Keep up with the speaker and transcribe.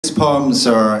poems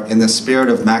are in the spirit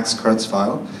of Max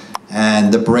Kurzweil,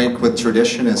 and the break with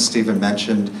tradition, as Stephen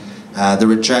mentioned, the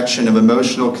rejection of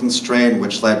emotional constraint,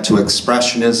 which led to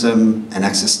expressionism and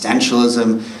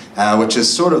existentialism, which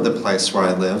is sort of the place where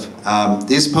I live.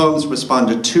 These poems respond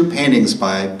to two paintings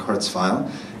by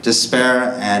Kurzweil,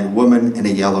 Despair and Woman in a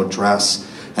Yellow Dress,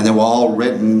 and they were all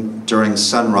written during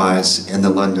sunrise in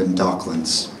the London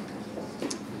Docklands.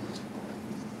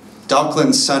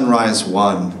 Docklands Sunrise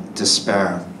 1,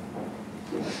 Despair.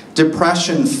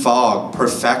 Depression, fog,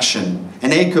 perfection,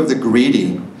 an ache of the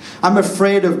greedy. I'm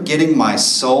afraid of getting my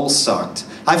soul sucked.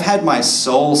 I've had my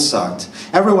soul sucked.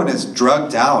 Everyone is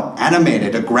drugged out,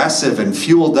 animated, aggressive, and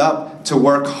fueled up to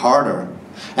work harder.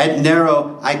 At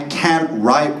Narrow, I can't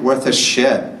write worth a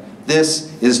shit.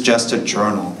 This is just a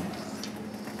journal.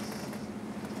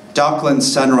 Docklands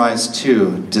Sunrise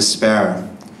 2, Despair.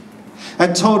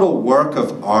 A total work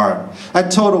of art, a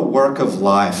total work of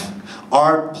life.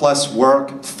 Art plus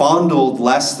work, fondled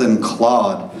less than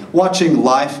clawed, watching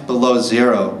life below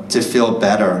zero to feel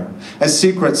better. A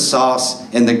secret sauce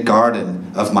in the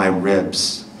garden of my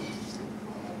ribs.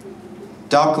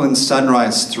 Docklands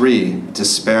Sunrise 3,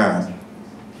 Despair.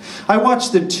 I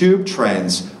watched the tube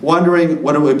trains, wondering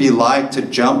what it would be like to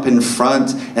jump in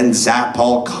front and zap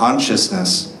all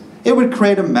consciousness. It would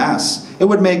create a mess. It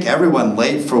would make everyone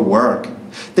late for work.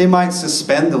 They might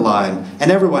suspend the line,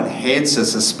 and everyone hates a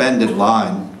suspended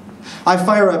line. I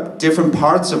fire up different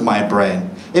parts of my brain.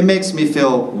 It makes me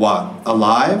feel, what,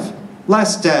 alive?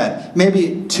 Less dead,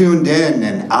 maybe tuned in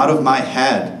and out of my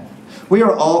head. We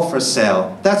are all for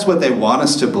sale. That's what they want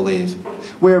us to believe.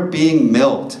 We're being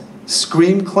milked.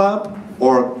 Scream Club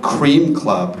or Cream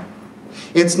Club?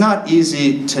 It's not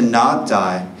easy to not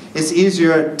die. It's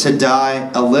easier to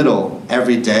die a little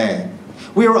every day.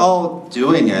 We are all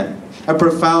doing it. A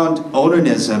profound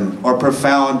onanism or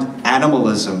profound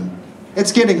animalism.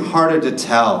 It's getting harder to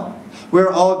tell.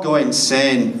 We're all going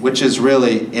sane, which is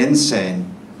really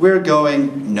insane. We're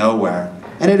going nowhere,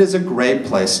 and it is a great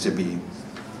place to be.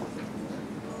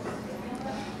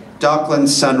 Docklands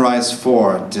Sunrise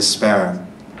 4, Despair.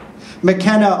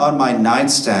 McKenna on my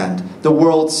nightstand, the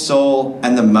world's soul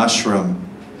and the mushroom.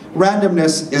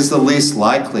 Randomness is the least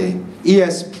likely.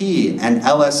 ESP and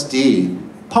LSD.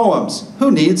 Poems,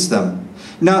 who needs them?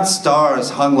 Not stars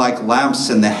hung like lamps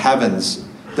in the heavens.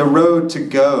 The road to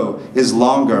go is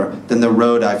longer than the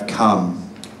road I've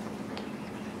come.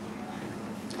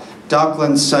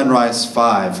 Docklands Sunrise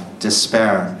 5,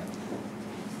 Despair.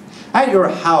 At your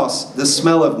house, the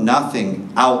smell of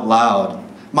nothing out loud.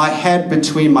 My head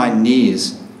between my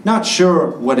knees, not sure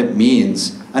what it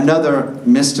means. Another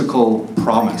mystical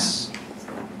promise.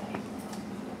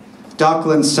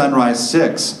 Docklands Sunrise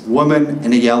 6, Woman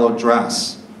in a Yellow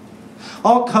Dress.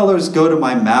 All colors go to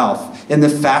my mouth in the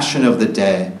fashion of the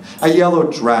day. A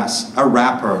yellow dress, a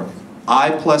wrapper.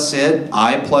 I plus it,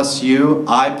 I plus you,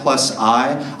 I plus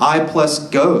I plus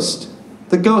ghost.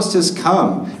 The ghost has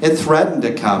come. It threatened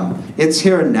to come. It's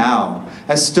here now.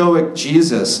 A stoic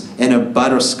Jesus in a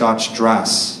butterscotch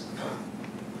dress.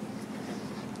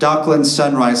 Docklands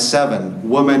Sunrise 7,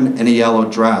 Woman in a Yellow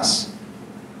Dress.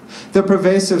 The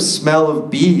pervasive smell of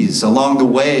bees along the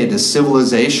way to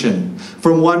civilization,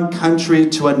 from one country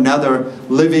to another,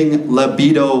 living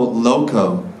libido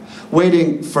loco,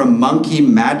 waiting for monkey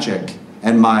magic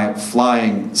and my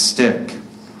flying stick.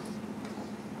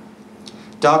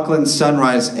 Docklands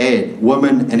Sunrise 8,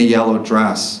 Woman in a Yellow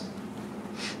Dress.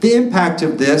 The impact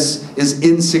of this is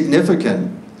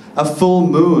insignificant. A full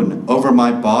moon over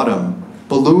my bottom,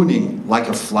 ballooning like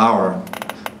a flower.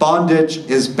 Bondage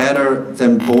is better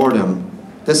than boredom.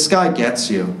 The sky gets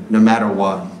you, no matter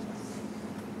what.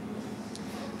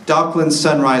 Docklands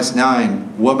Sunrise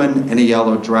 9, Woman in a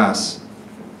Yellow Dress.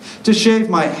 To shave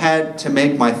my head to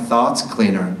make my thoughts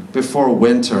cleaner before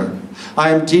winter. I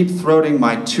am deep-throating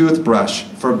my toothbrush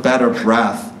for better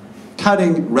breath.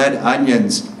 Cutting red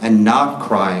onions and not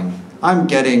crying. I'm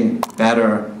getting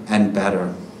better and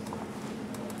better.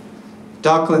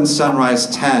 Docklands Sunrise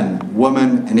 10,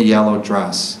 Woman in a Yellow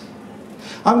Dress.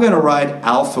 I'm going to ride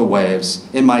alpha waves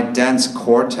in my dense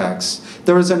cortex.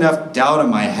 There is enough doubt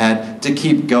in my head to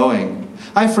keep going.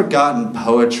 I've forgotten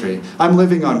poetry. I'm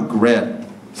living on grit.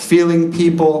 Feeling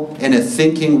people in a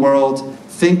thinking world,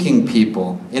 thinking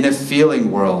people in a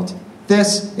feeling world.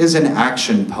 This is an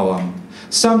action poem.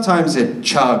 Sometimes it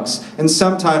chugs, and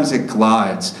sometimes it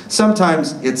glides.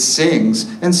 Sometimes it sings,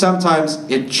 and sometimes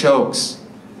it chokes.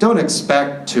 Don't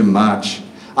expect too much.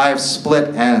 I have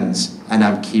split ends, and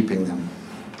I'm keeping them.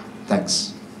 Thanks.